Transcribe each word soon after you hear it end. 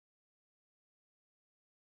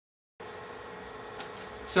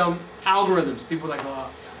some algorithms. People are like,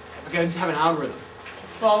 oh, okay, I just have an algorithm.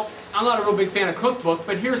 Well, I'm not a real big fan of cookbook,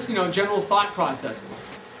 but here's, general thought processes.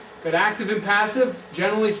 But active and passive,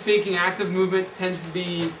 generally speaking, active movement tends to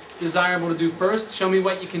be desirable to do first. Show me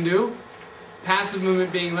what you can do. Passive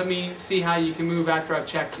movement being, let me see how you can move after I've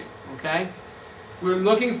checked you. Okay? We're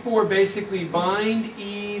looking for basically bind,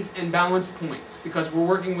 ease, and balance points because we're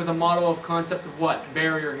working with a model of concept of what?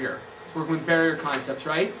 Barrier here. We're working with barrier concepts,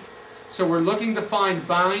 right? So we're looking to find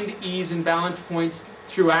bind, ease, and balance points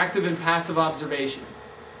through active and passive observation.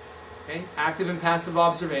 Okay? Active and passive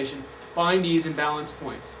observation, bind, ease, and balance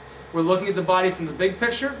points. We're looking at the body from the big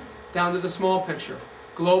picture down to the small picture.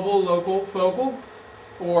 Global, local, focal,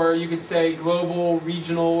 or you could say global,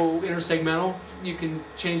 regional, intersegmental. You can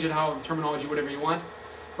change it how terminology, whatever you want.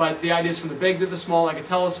 But the idea is from the big to the small, like a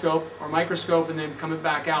telescope or microscope, and then coming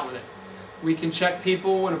back out with it. We can check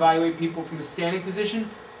people and evaluate people from a standing position,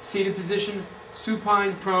 seated position,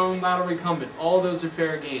 supine, prone, lateral recumbent. All of those are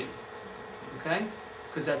fair game. Okay?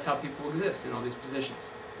 Because that's how people exist in all these positions.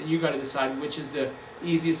 And you got to decide which is the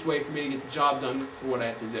easiest way for me to get the job done for what I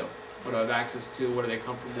have to do. What do I have access to? What are they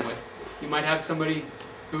comfortable with? You might have somebody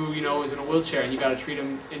who, is in a wheelchair and you got to treat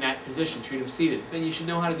them in that position, treat them seated. Then you should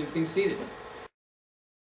know how to do things seated.